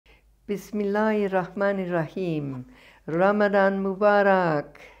Bismillahirrahmanirrahim. Ramadan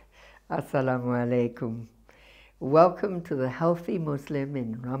Mubarak. Assalamu alaikum. Welcome to the Healthy Muslim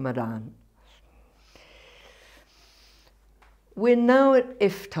in Ramadan. We're now at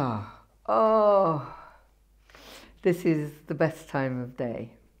iftar. Oh, this is the best time of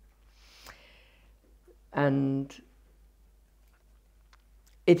day. And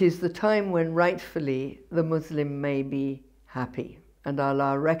it is the time when rightfully the Muslim may be happy, and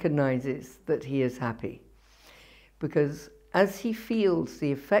Allah recognizes that he is happy, because as he feels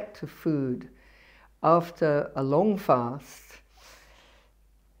the effect of food after a long fast,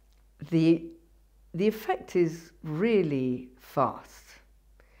 the effect is really fast.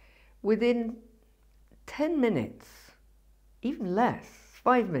 Within 10 minutes, even less,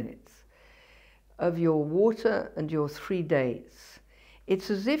 5 minutes, of your water and your 3 days,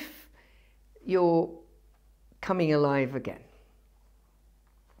 it's as if you're coming alive again.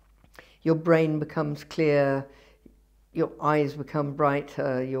 Your brain becomes clear, your eyes become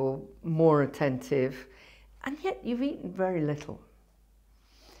brighter, you're more attentive, and yet you've eaten very little.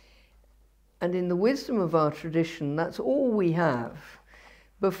 And in the wisdom of our tradition, that's all we have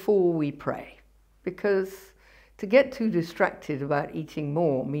before we pray, because to get too distracted about eating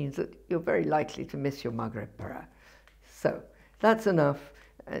more means that you're very likely to miss your Maghrib prayer. So that's enough,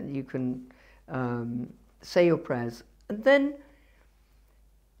 and you can say your prayers, and then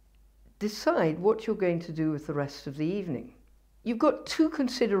decide what you're going to do with the rest of the evening. You've got two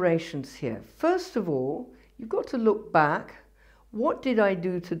considerations here. First of all, you've got to look back. What did I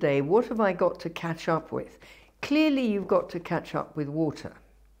do today? What have I got to catch up with? Clearly, you've got to catch up with water.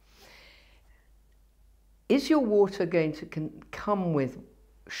 Is your water going to come with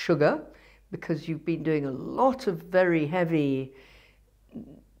sugar because you've been doing a lot of very heavy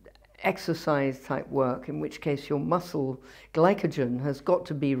exercise type work, in which case your muscle glycogen has got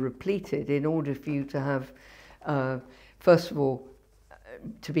to be repleted in order for you to have, first of all,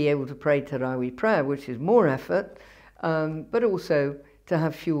 to be able to pray Taraweeh prayer, which is more effort, but also to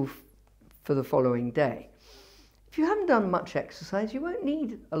have fuel for the following day. If you haven't done much exercise, you won't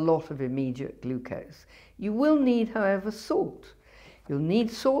need a lot of immediate glucose. You will need, however, salt. You'll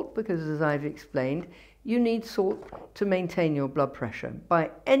need salt because, as I've explained, you need salt to maintain your blood pressure. By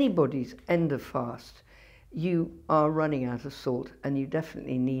anybody's end of fast, you are running out of salt, and you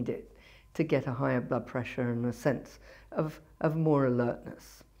definitely need it to get a higher blood pressure and a sense of more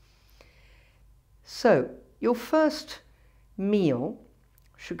alertness. So, your first meal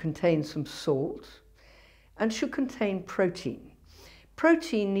should contain some salt and should contain protein.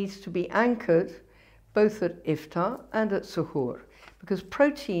 Protein needs to be anchored both at iftar and at suhoor, because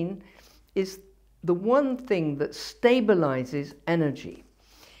protein is the one thing that stabilizes energy.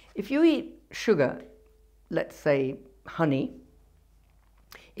 If you eat sugar, let's say honey,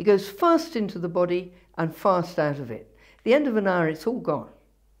 it goes fast into the body and fast out of it. At the end of an hour, it's all gone.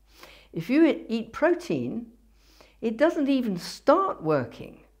 If you eat protein, it doesn't even start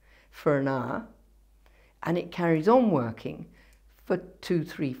working for an hour, and it carries on working for 2,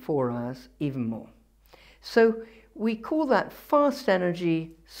 3, 4 hours, even more. So we call that fast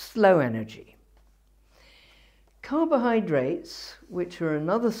energy, slow energy. Carbohydrates, which are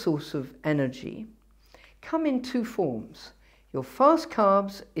another source of energy, come in two forms. Your fast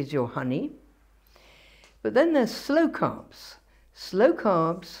carbs is your honey, but then there's slow carbs. Slow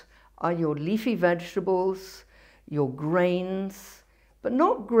carbs are your leafy vegetables, your grains, but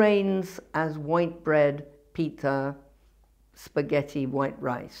not grains as white bread, pita, spaghetti, white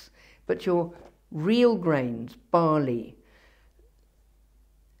rice, but your real grains, barley,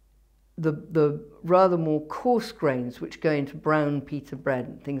 the rather more coarse grains which go into brown pita bread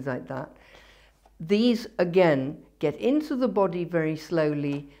and things like that. These, again, get into the body very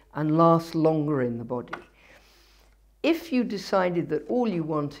slowly and last longer in the body. If you decided that all you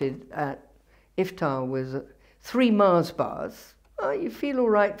wanted at iftar was 3 Mars bars, you feel all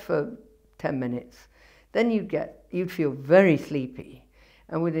right for 10 minutes. Then you'd feel very sleepy,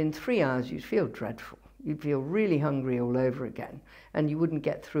 and within 3 hours you'd feel dreadful. You'd feel really hungry all over again, and you wouldn't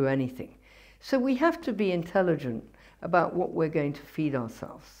get through anything. So we have to be intelligent about what we're going to feed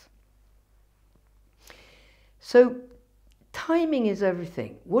ourselves. So timing is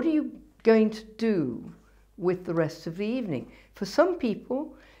everything. What are you going to do with the rest of the evening? For some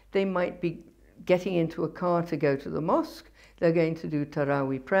people, they might be getting into a car to go to the mosque. They're going to do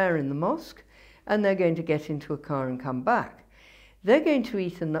Taraweeh prayer in the mosque, and they're going to get into a car and come back. They're going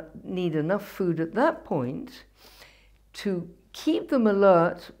to need enough food at that point to keep them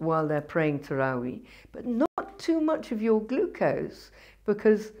alert while they're praying Taraweeh, but not too much of your glucose,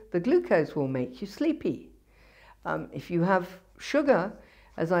 because the glucose will make you sleepy. If you have sugar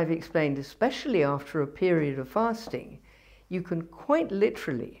as I've explained, especially after a period of fasting, you can quite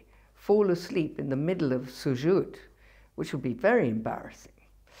literally fall asleep in the middle of sujood, which will be very embarrassing.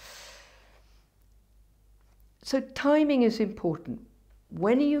 So timing is important.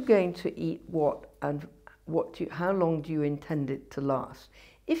 When are you going to eat what, and how long do you intend it to last?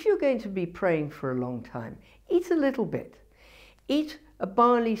 If you're going to be praying for a long time, eat a little bit. Eat a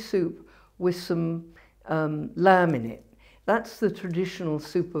barley soup with some lamb in it. That's the traditional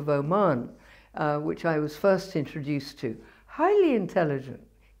soup of Oman, which I was first introduced to. Highly intelligent,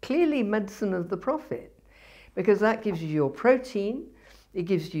 clearly medicine of the Prophet, because that gives you your protein, it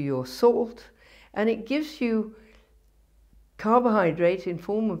gives you your salt, and it gives you carbohydrate in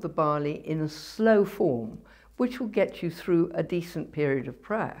form of the barley in a slow form, which will get you through a decent period of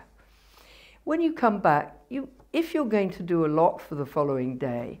prayer. When you come back, if you're going to do a lot for the following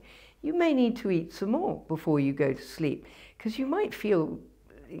day, you may need to eat some more before you go to sleep, because you might feel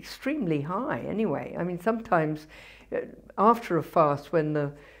extremely high anyway. I mean, sometimes after a fast, when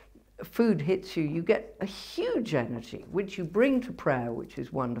the food hits you, you get a huge energy, which you bring to prayer, which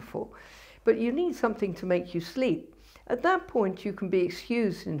is wonderful. But you need something to make you sleep. At that point, you can be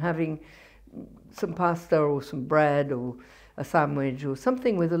excused in having some pasta or some bread or a sandwich or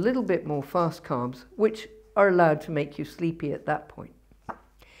something with a little bit more fast carbs, which are allowed to make you sleepy at that point.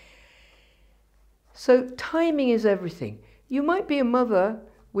 So timing is everything. You might be a mother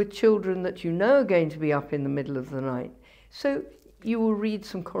with children that you know are going to be up in the middle of the night. So you will read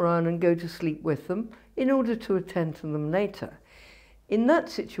some Quran and go to sleep with them in order to attend to them later. In that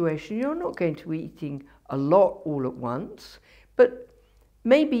situation, you're not going to be eating a lot all at once, but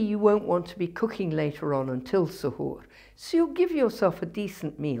maybe you won't want to be cooking later on until suhoor. So you'll give yourself a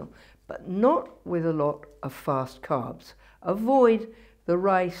decent meal, but not with a lot of fast carbs. Avoid the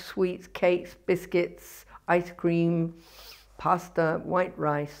rice, sweets, cakes, biscuits, ice cream, pasta, white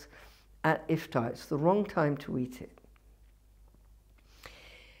rice at iftar. It's the wrong time to eat it.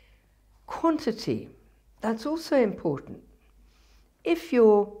 Quantity, that's also important. If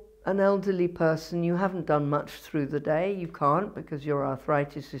you're an elderly person, you haven't done much through the day, you can't because your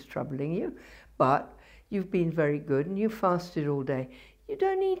arthritis is troubling you, but you've been very good and you fasted all day, you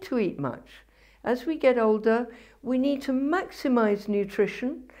don't need to eat much. As we get older, we need to maximize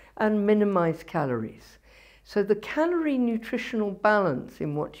nutrition and minimize calories. So the calorie nutritional balance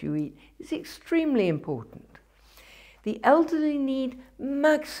in what you eat is extremely important. The elderly need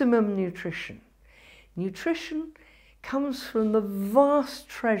maximum nutrition. Nutrition comes from the vast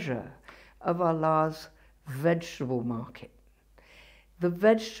treasure of Allah's vegetable market. The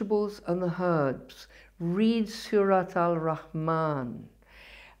vegetables and the herbs. Read Surat Al-Rahman.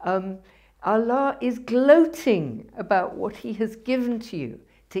 Allah is gloating about what He has given to you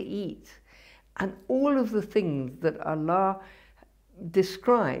to eat. And all of the things that Allah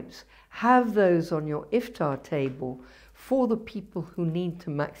describes, have those on your iftar table for the people who need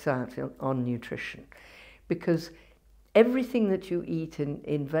to max out on nutrition. Because everything that you eat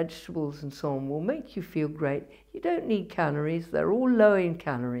in vegetables and so on will make you feel great. You don't need calories. They're all low in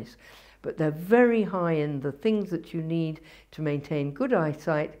calories, but they're very high in the things that you need to maintain good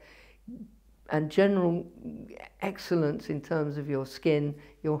eyesight and general excellence in terms of your skin,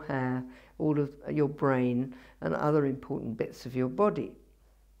 your hair, all of your brain and other important bits of your body.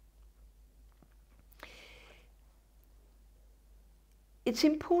 It's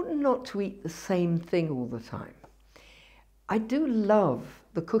important not to eat the same thing all the time. I do love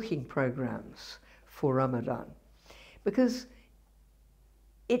the cooking programs for Ramadan because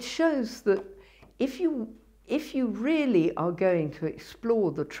it shows that if you really are going to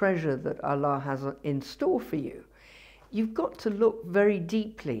explore the treasure that Allah has in store for you, you've got to look very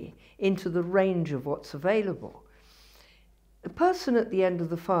deeply into the range of what's available. The person at the end of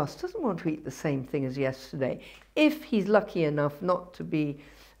the fast doesn't want to eat the same thing as yesterday if he's lucky enough not to be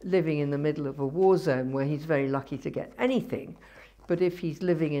living in the middle of a war zone where he's very lucky to get anything. But if he's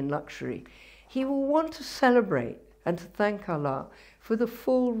living in luxury, he will want to celebrate and to thank Allah for the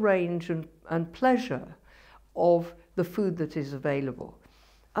full range and pleasure of the food that is available.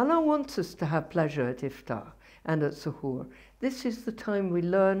 Allah wants us to have pleasure at iftar and at suhoor. This is the time we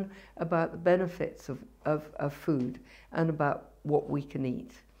learn about the benefits of food and about what we can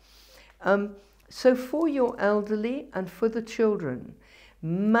eat. So for your elderly and for the children,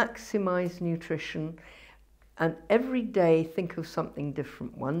 maximize nutrition and every day think of something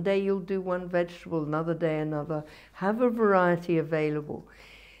different. One day you'll do one vegetable, another day another. Have a variety available.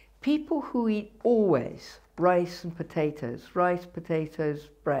 People who eat always rice and potatoes, rice, potatoes,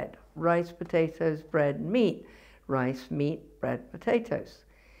 bread, rice, potatoes, bread, meat, rice, meat, bread, potatoes.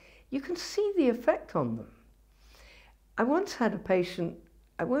 You can see the effect on them. I once had a patient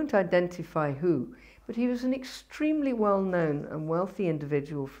I won't identify who, but he was an extremely well-known and wealthy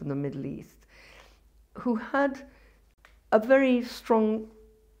individual from the Middle East who had a very strong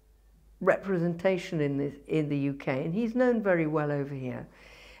representation in the UK, and he's known very well over here.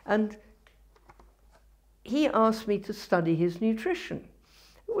 And he asked me to study his nutrition,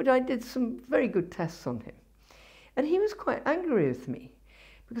 which I did some very good tests on him. And he was quite angry with me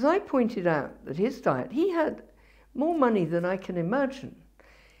because I pointed out that his diet, he had more money than I can imagine,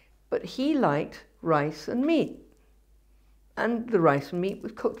 but he liked rice and meat. And the rice and meat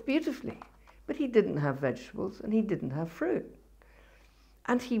was cooked beautifully, but he didn't have vegetables and he didn't have fruit.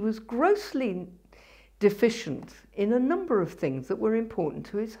 And he was grossly deficient in a number of things that were important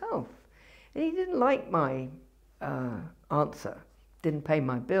to his health. And he didn't like my answer, didn't pay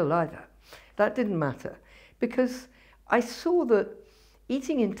my bill either. That didn't matter, because I saw that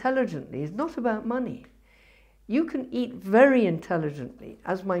eating intelligently is not about money. You can eat very intelligently,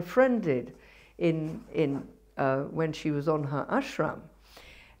 as my friend did when she was on her ashram,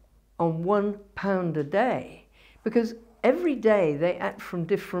 on £1 a day, because every day they ate from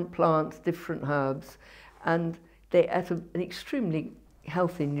different plants, different herbs, and they ate an extremely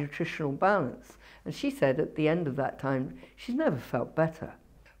healthy nutritional balance. And she said at the end of that time, she's never felt better.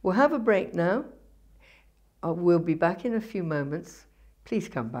 We'll have a break now. We'll be back in a few moments. Please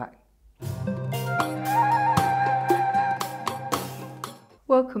come back.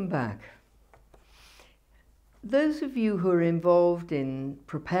 Welcome back. Those of you who are involved in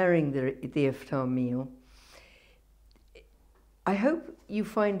preparing the iftar meal, I hope you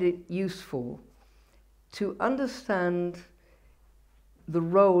find it useful to understand the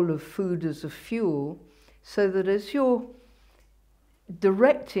role of food as a fuel, so that as you're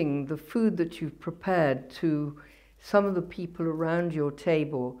directing the food that you've prepared to some of the people around your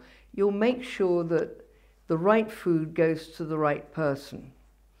table, you'll make sure that the right food goes to the right person.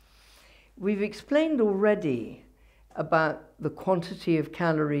 We've explained already about the quantity of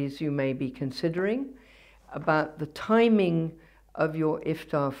calories you may be considering, about the timing of your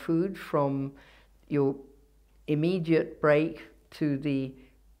iftar food from your immediate break to the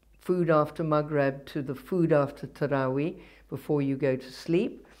food after Maghrib to the food after Taraweeh before you go to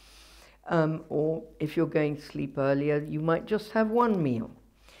sleep. Or if you're going to sleep earlier, you might just have one meal.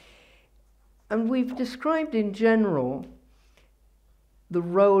 And we've described in general the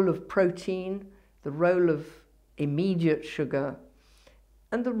role of protein, the role of immediate sugar,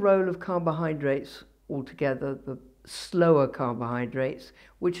 and the role of carbohydrates altogether, the slower carbohydrates,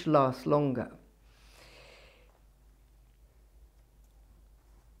 which last longer.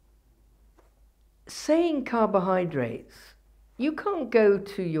 Saying carbohydrates, you can't go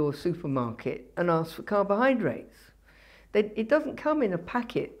to your supermarket and ask for carbohydrates. It doesn't come in a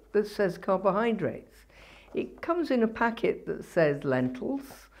packet that says carbohydrates. It comes in a packet that says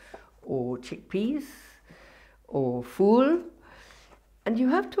lentils or chickpeas or fool, and you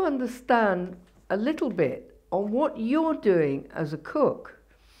have to understand a little bit on what you're doing as a cook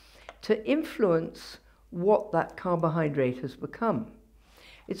to influence what that carbohydrate has become.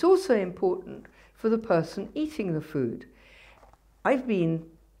 It's also important for the person eating the food. I've been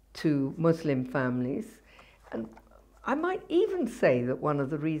to Muslim families, and I might even say that one of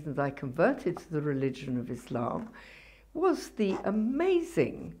the reasons I converted to the religion of Islam was the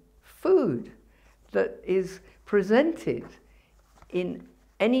amazing food that is presented in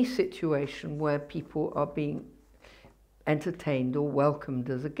any situation where people are being entertained or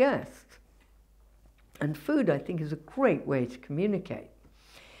welcomed as a guest. And food, I think, is a great way to communicate.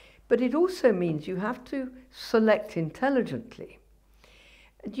 But it also means you have to select intelligently.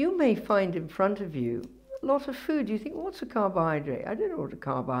 And you may find in front of you a lot of food. You think, what's a carbohydrate? I don't know what a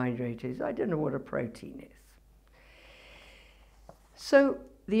carbohydrate is. I don't know what a protein is. So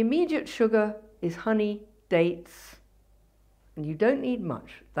the immediate sugar is honey, dates, and you don't need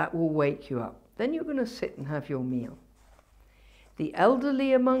much. That will wake you up. Then you're going to sit and have your meal. The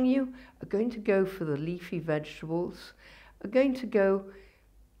elderly among you are going to go for the leafy vegetables, are going to go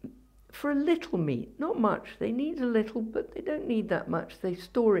for a little meat, not much. They need a little, but they don't need that much. They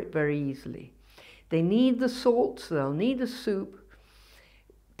store it very easily. They need the salt, so they'll need a soup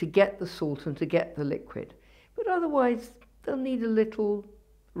to get the salt and to get the liquid. But otherwise, they'll need a little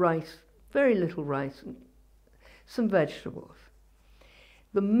rice, very little rice, and some vegetables.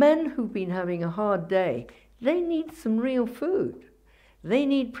 The men who've been having a hard day, they need some real food. They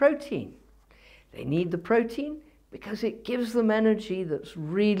need protein. They need the protein because it gives them energy that's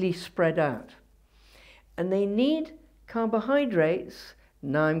really spread out. And they need carbohydrates.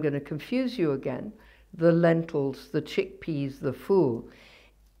 Now I'm going to confuse you again. The lentils, the chickpeas, the fool,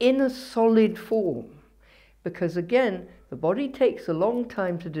 in a solid form, because again, the body takes a long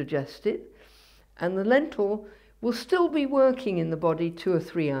time to digest it, and the lentil will still be working in the body 2 or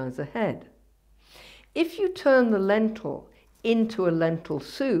 3 hours ahead. If you turn the lentil into a lentil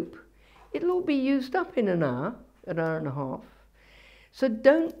soup, it'll all be used up in an hour and a half. So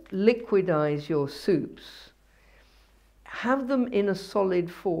don't liquidize your soups. Have them in a solid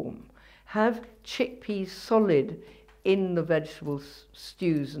form. Have chickpeas solid in the vegetable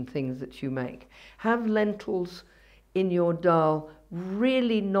stews and things that you make. Have lentils in your dal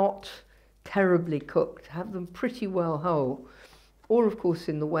really not terribly cooked. Have them pretty well whole. Or of course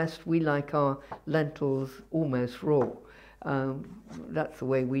in the West we like our lentils almost raw. That's the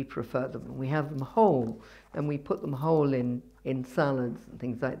way we prefer them. We have them whole, and we put them whole in salads and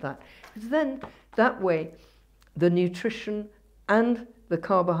things like that. Because then that way the nutrition and the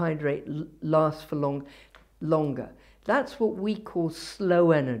carbohydrate last for longer. That's what we call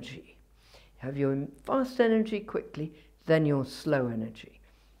slow energy. You have your fast energy quickly, then your slow energy.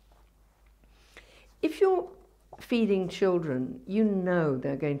 If you're feeding children, you know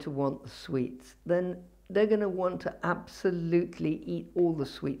they're going to want the sweets, then they're going to want to absolutely eat all the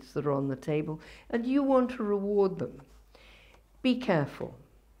sweets that are on the table, and you want to reward them. Be careful.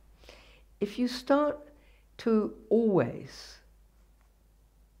 If you start to always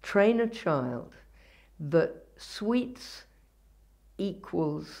train a child that sweets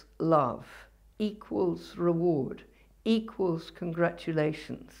equals love, equals reward, equals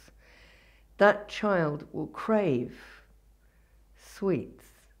congratulations, that child will crave sweets.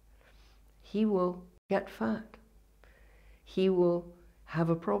 He will get fat. He will have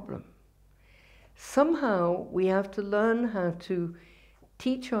a problem. Somehow we have to learn how to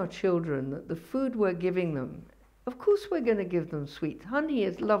teach our children that the food we're giving them, of course we're going to give them sweets. Honey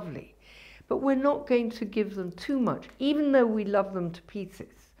is lovely, but we're not going to give them too much, even though we love them to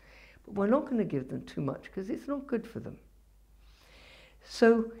pieces. But we're not going to give them too much because it's not good for them.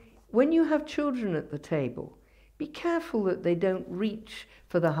 So when you have children at the table, be careful that they don't reach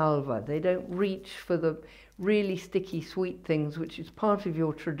for the halva, they don't reach for the really sticky sweet things, which is part of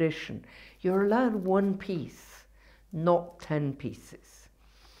your tradition. You're allowed 1 piece, not 10 pieces.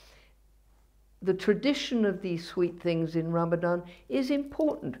 The tradition of these sweet things in Ramadan is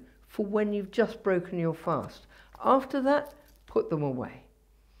important for when you've just broken your fast. After that, put them away.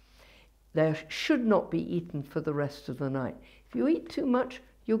 They should not be eaten for the rest of the night. If you eat too much,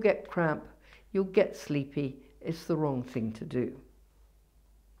 you'll get cramp, you'll get sleepy. It's the wrong thing to do.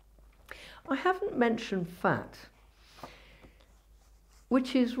 I haven't mentioned fat,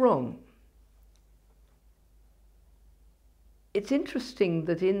 which is wrong. It's interesting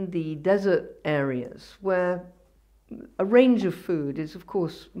that in the desert areas where a range of food is of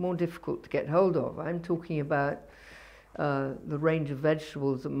course more difficult to get hold of, I'm talking about the range of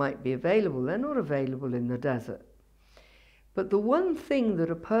vegetables that might be available. They're not available in the desert. But the one thing that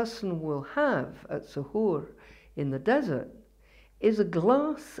a person will have at suhoor in the desert is a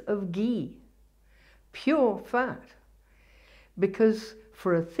glass of ghee, pure fat. Because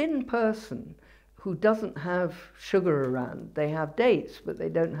for a thin person who doesn't have sugar around, they have dates, but they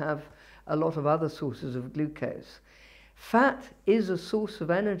don't have a lot of other sources of glucose. Fat is a source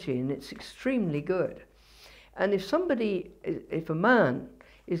of energy, and it's extremely good. And if a man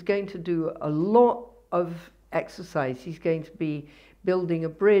is going to do a lot of exercise, he's going to be building a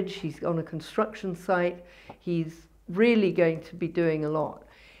bridge, he's on a construction site, he's really going to be doing a lot.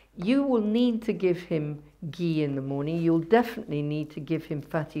 You will need to give him ghee in the morning. You'll definitely need to give him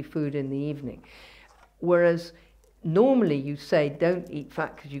fatty food in the evening. Whereas normally you say don't eat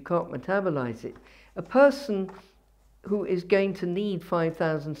fat because you can't metabolize it. A person who is going to need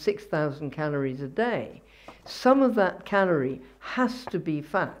 5,000, 6,000 calories a day, some of that calorie has to be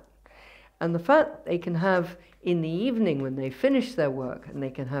fat. And the fat they can have in the evening when they finish their work, and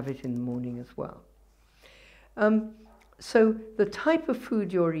they can have it in the morning as well. So the type of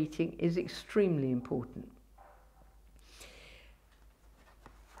food you're eating is extremely important.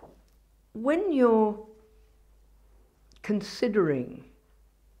 When you're considering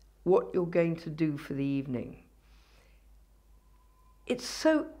what you're going to do for the evening, it's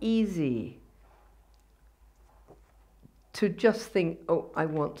so easy to just think, oh, I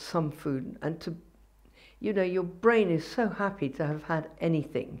want some food, and to, you know, your brain is so happy to have had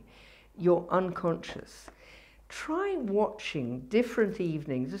anything. You're unconscious. Try watching different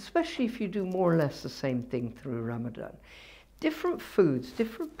evenings, especially if you do more or less the same thing through Ramadan. Different foods,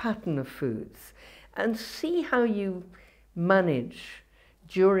 different pattern of foods, and see how you manage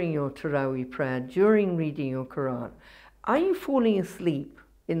during your Taraweeh prayer, during reading your Quran. Are you falling asleep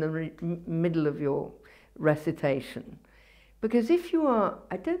in the middle of your recitation? Because if you are,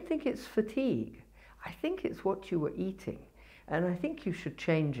 I don't think it's fatigue. I think it's what you were eating, and I think you should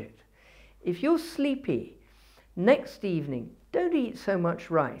change it. If you're sleepy, next evening, don't eat so much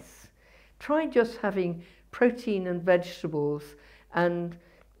rice. Try just having protein and vegetables and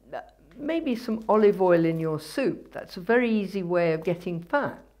maybe some olive oil in your soup. That's a very easy way of getting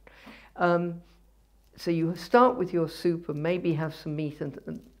fat. So you start with your soup and maybe have some meat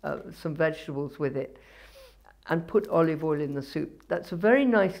and some vegetables with it, and put olive oil in the soup. That's a very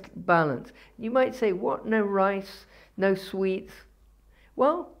nice balance. You might say, what, no rice, no sweets?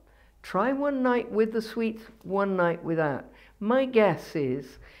 Well, try one night with the sweets, one night without. My guess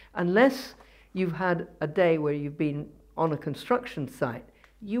is, unless you've had a day where you've been on a construction site,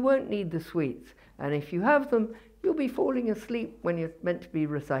 you won't need the sweets. And if you have them, you'll be falling asleep when you're meant to be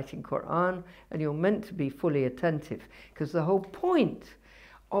reciting Quran, and you're meant to be fully attentive. Because the whole point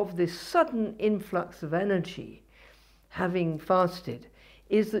of this sudden influx of energy, having fasted,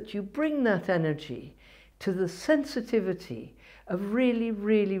 is that you bring that energy to the sensitivity of really,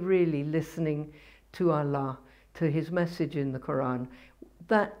 really, really listening to Allah, to His message in the Quran.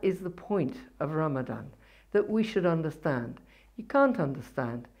 That is the point of Ramadan, that we should understand. You can't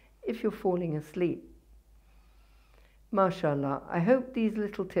understand if you're falling asleep. MashaAllah, I hope these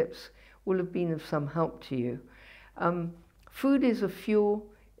little tips will have been of some help to you. Food is a fuel,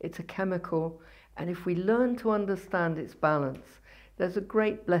 it's a chemical, and if we learn to understand its balance, there's a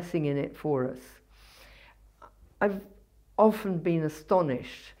great blessing in it for us. I've often been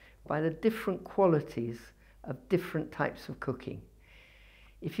astonished by the different qualities of different types of cooking.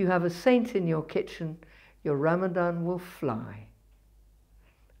 If you have a saint in your kitchen, your Ramadan will fly.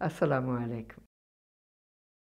 Assalamu alaikum.